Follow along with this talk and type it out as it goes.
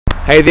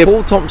Hey there,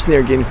 Paul Thompson here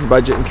again from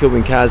Budget and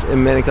Kilburn Cars in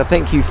Manukau.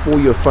 Thank you for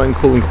your phone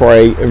call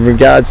inquiry in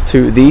regards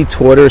to the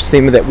Toyota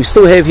Estima that we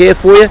still have here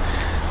for you.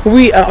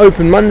 We are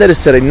open Monday to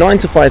Saturday 9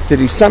 to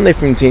 5:30, Sunday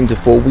from 10 to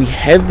 4. We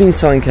have been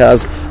selling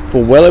cars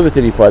for well over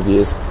 35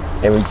 years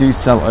and we do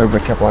sell over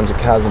a couple hundred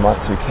cars a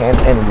month, so we can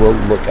and will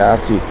look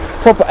after you.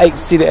 Proper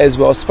 8-seater as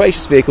well,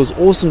 spacious vehicles,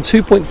 awesome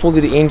 2.4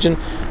 litre engine.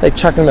 They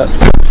chuck in about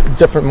 6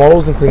 different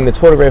models, including the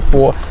Toyota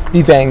RAV4,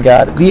 the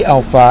Vanguard, the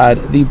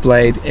Alphard, the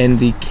Blade and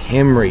the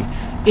Camry.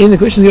 Any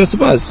questions, give us a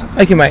buzz.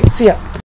 Okay mate, see ya.